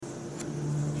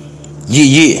Yeah,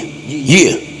 yeah,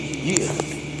 yeah,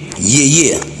 yeah,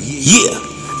 yeah, yeah.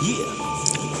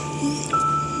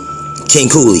 King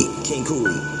Cooley,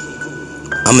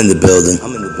 I'm in the building.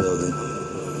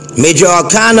 Major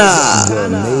Arcana,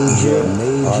 Major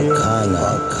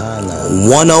Arcana.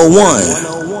 101,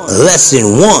 Lesson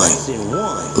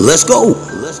 1. Let's go.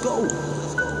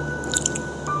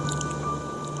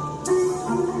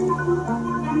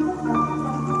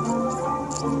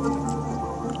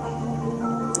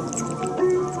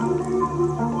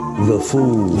 The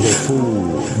fool.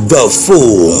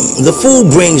 The fool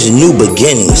brings new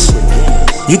beginnings.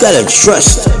 You gotta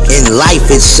trust in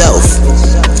life itself.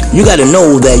 You gotta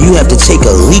know that you have to take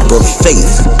a leap of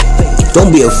faith.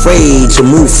 Don't be afraid to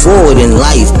move forward in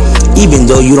life, even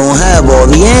though you don't have all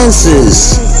the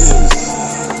answers.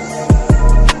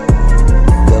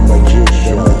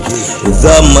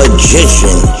 The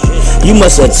magician. You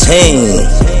must attain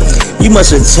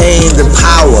the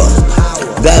power.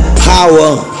 That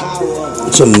power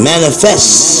to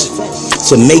manifest,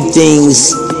 to make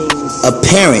things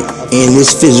apparent in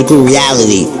this physical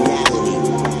reality.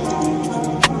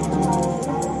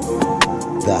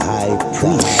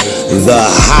 The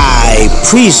high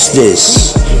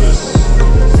priestess.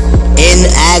 In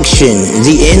action,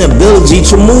 the inability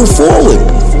to move forward.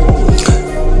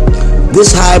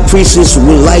 This high priestess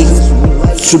would like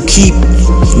to keep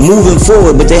moving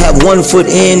forward, but they have one foot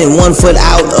in and one foot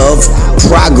out of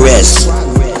progress.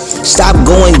 Stop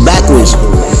going backwards.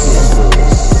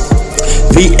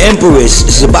 The Empress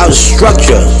is about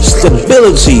structure,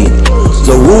 stability,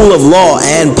 the rule of law,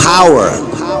 and power.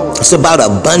 It's about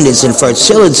abundance and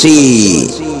fertility.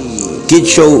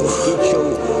 Get your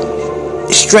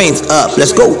strength up.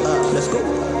 Let's go.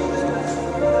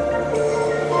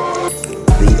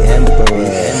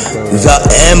 The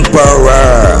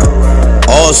Emperor.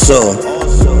 Also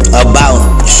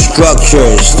about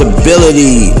structure,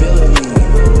 stability,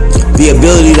 the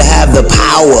ability to have the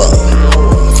power.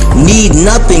 Need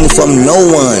nothing from no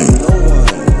one.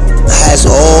 Has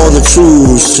all the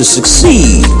tools to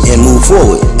succeed and move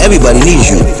forward. Everybody needs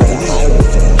you.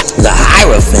 The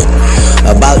Hierophant.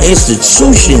 About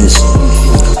institutions,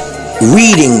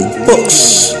 reading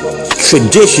books,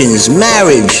 traditions,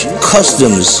 marriage,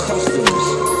 customs.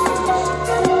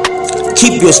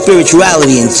 Keep your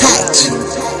spirituality intact.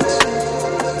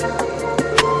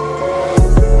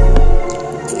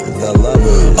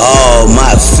 Oh,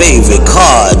 my favorite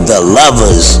card, the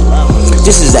Lovers.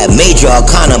 This is that major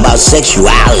arcana about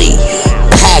sexuality,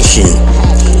 passion,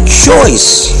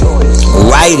 choice,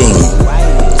 writing,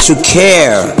 to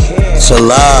care, to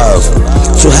love,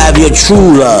 to have your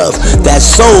true love, that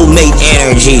soulmate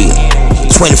energy.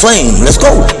 Twin flame, let's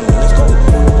go.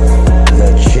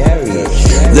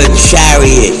 The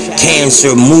Chariot,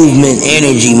 Cancer movement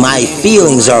energy. My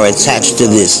feelings are attached to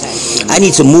this. I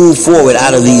need to move forward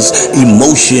out of these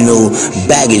emotional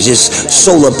baggage, this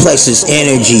solar plexus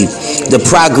energy, the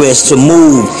progress to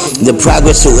move, the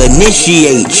progress to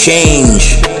initiate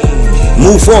change.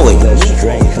 Move forward.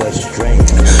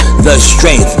 The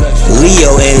strength,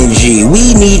 Leo energy.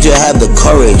 We need to have the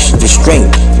courage, the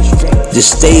strength, the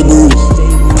stable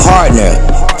partner,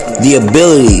 the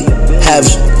ability, have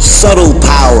subtle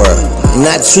power,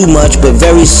 not too much, but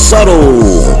very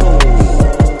subtle.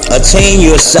 Attain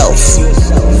yourself.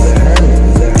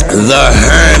 The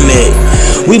Hermit.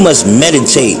 We must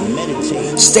meditate.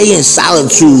 Stay in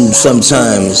solitude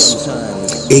sometimes.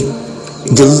 It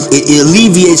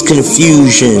alleviates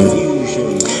confusion.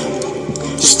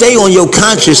 Stay on your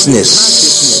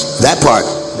consciousness. That part.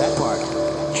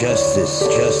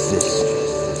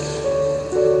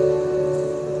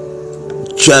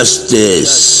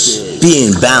 Justice. Be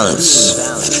in balance.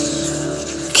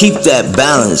 Keep that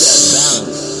balance.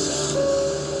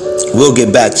 We'll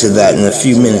get back to that in a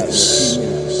few minutes.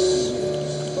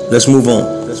 Let's move on.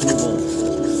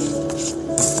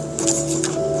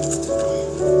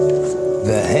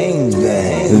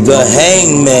 The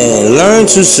Hangman. Learn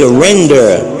to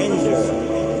surrender.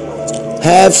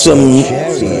 Have some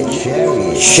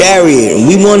Chariot.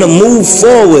 We want to move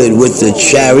forward with the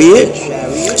Chariot.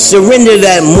 Surrender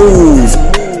that move.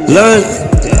 Learn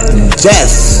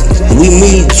death. We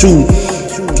need to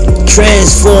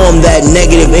transform that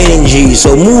negative energy.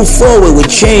 So move forward with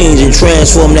change and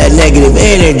transform that negative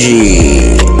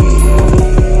energy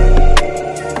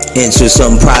into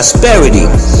some prosperity.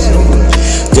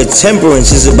 The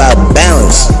Temperance is about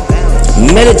balance,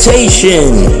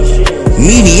 meditation,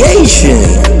 mediation,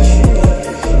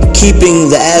 keeping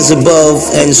the as above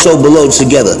and so below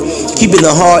together, keeping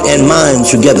the heart and mind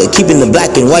together, keeping the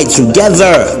black and white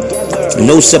together.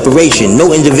 No separation,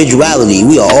 no individuality.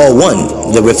 We are all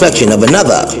one, the reflection of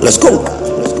another. Let's go.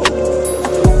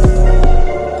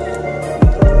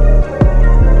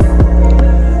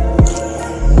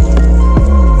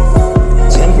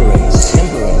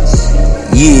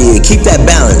 Yeah, keep that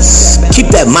balance. Keep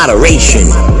that moderation.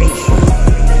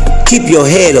 Keep your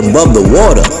head above the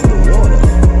water.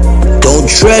 Don't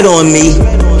tread on me.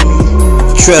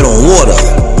 Tread on water.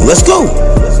 Let's go.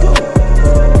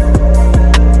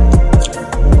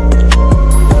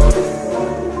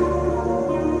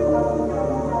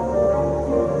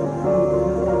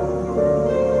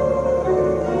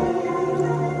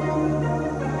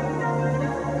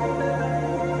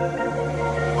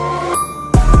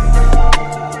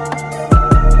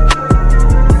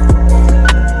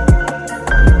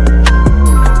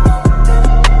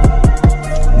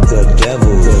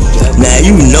 Now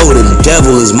you know the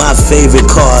devil is my favorite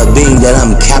card, being that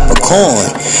I'm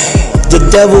Capricorn. The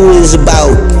devil is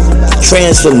about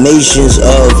transformations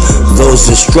of those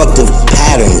destructive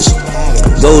patterns,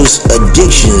 those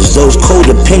addictions, those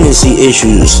codependency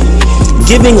issues.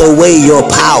 Giving away your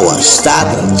power. Stop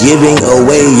giving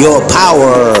away your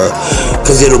power,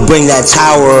 because it'll bring that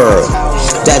tower.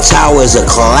 That tower is a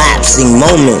collapsing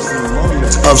moment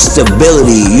of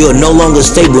stability. You're no longer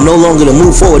stable, no longer to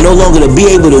move forward, no longer to be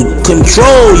able to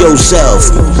control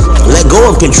yourself. Let go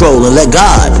of control and let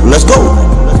God. Let's go.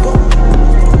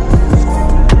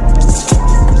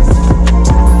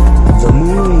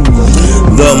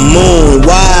 The moon.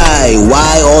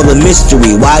 Why all the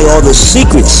mystery? Why all the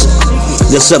secrets?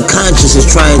 The subconscious is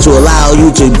trying to allow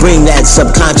you to bring that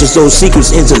subconscious, those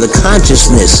secrets, into the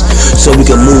consciousness so we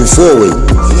can move forward.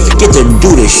 Get to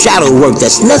do the shadow work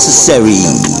that's necessary.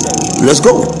 Let's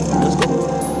go.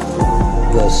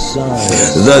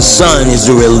 The sun is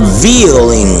the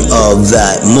revealing of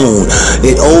that moon.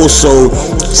 It also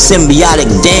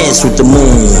symbiotic dance with the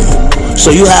moon.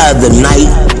 So you have the night,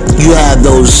 you have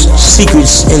those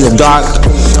secrets in the dark,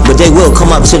 but they will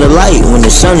come up to the light when the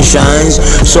sun shines.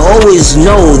 So always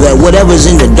know that whatever's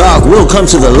in the dark will come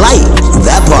to the light.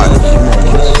 That part.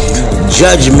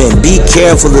 Judgment. Be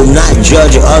careful to not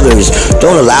judge others.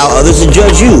 Don't allow others to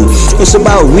judge you. It's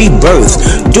about rebirth.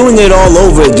 Doing it all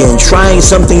over again. Trying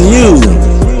something new.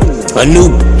 A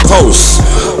new pulse.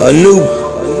 A new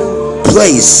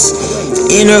place.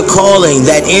 Inner calling.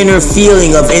 That inner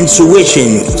feeling of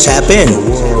intuition. Tap in.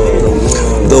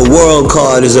 The world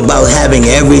card is about having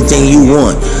everything you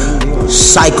want.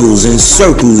 Cycles and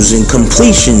circles and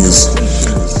completions.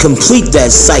 Complete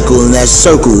that cycle and that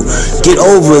circle. Get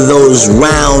over those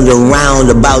round and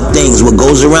roundabout things. What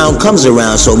goes around comes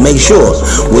around. So make sure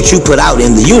what you put out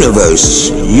in the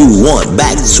universe, you want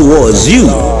back towards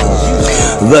you.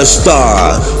 The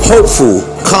star. Hopeful,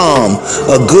 calm,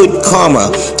 a good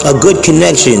karma, a good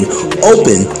connection,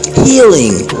 open,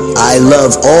 healing. I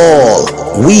love all.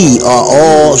 We are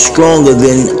all stronger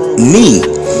than me.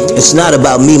 It's not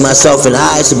about me, myself, and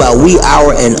I. It's about we,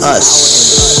 our, and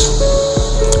us.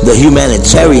 The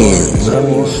humanitarian.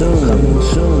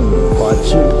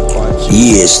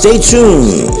 Yeah, stay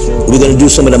tuned. We're going to do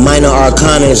some of the minor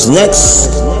arcanas next.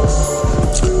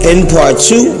 In part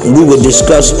 2, we will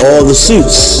discuss all the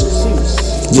suits.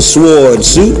 The sword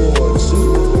suit,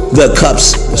 the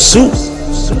cups suit,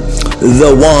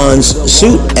 the wands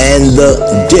suit, and the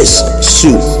disc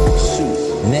suit.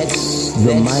 Next,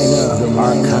 the minor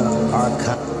arcana.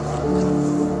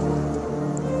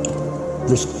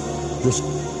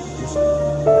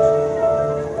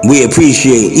 We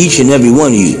appreciate each and every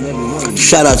one of you.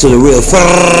 Shout out to the real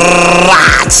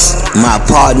Frats, my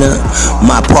partner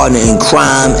in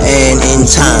crime and in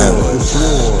time.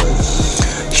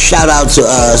 Shout out to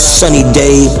Sunny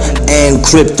Dave and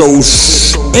Crypto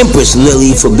Empress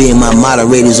Lily for being my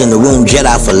moderators in the room.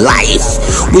 Jedi for life.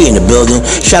 We in the building.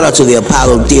 Shout out to the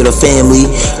Apollo Theater family.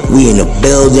 We in the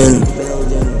building.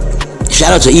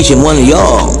 Shout out to each and one of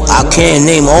y'all. I can't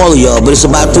name all of y'all, but it's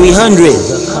about 300.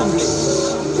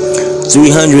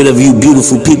 300 of you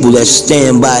beautiful people that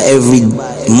stand by every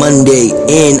Monday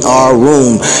in our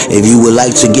room. If you would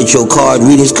like to get your card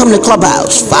readings, come to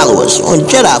Clubhouse. Follow us on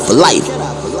Jedi for Life.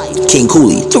 King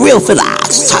Cooley, the real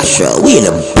Philox, Tasha. We in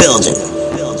the building.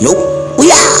 Nope,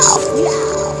 we out.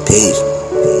 Peace.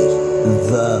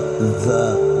 The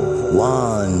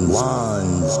wands.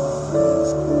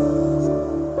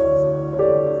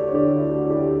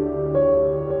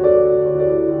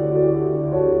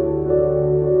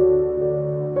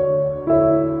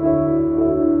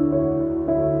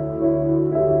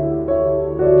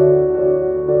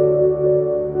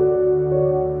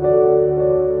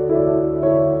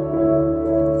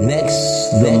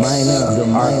 Next, the minor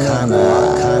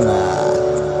arcana.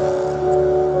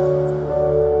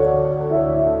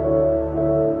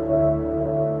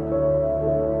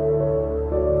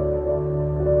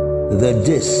 The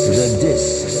disc.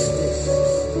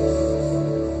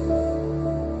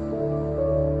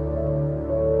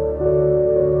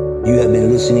 You have been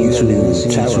listening listening to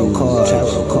tarot cards,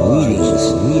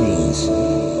 readings.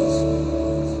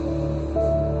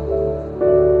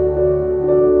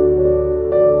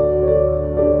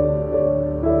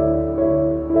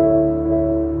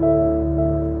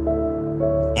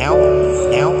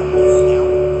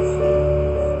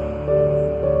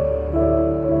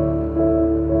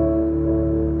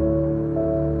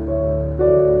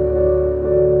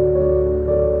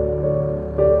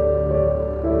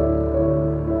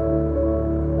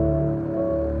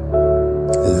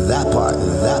 That part.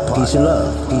 Peace and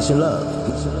love. Peace and love.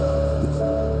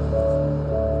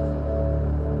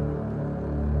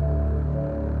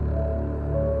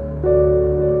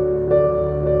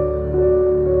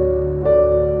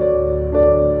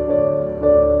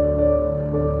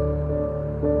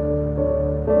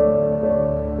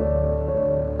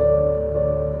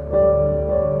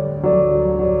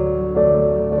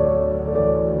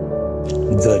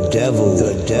 The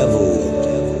devil.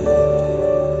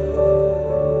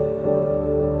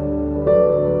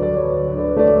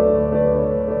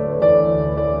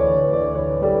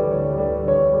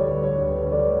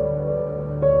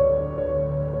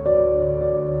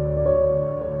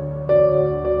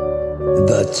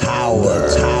 The tower.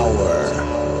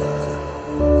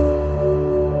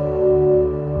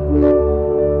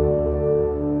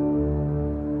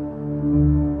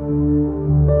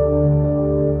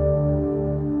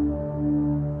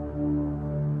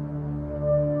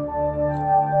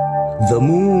 The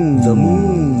moon.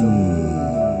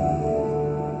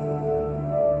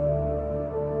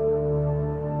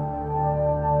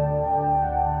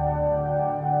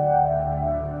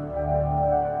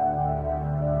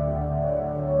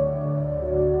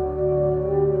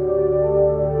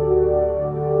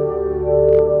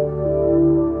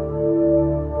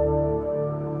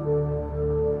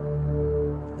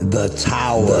 The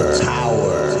tower.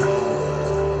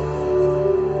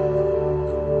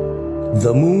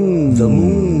 The moon.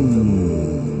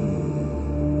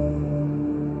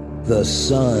 The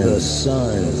sun.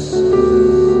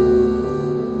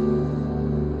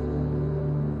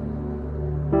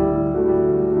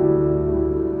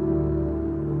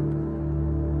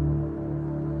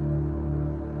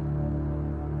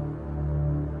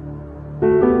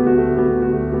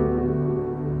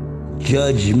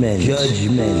 Judgment.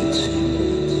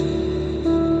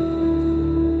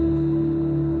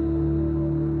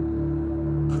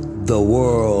 The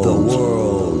world.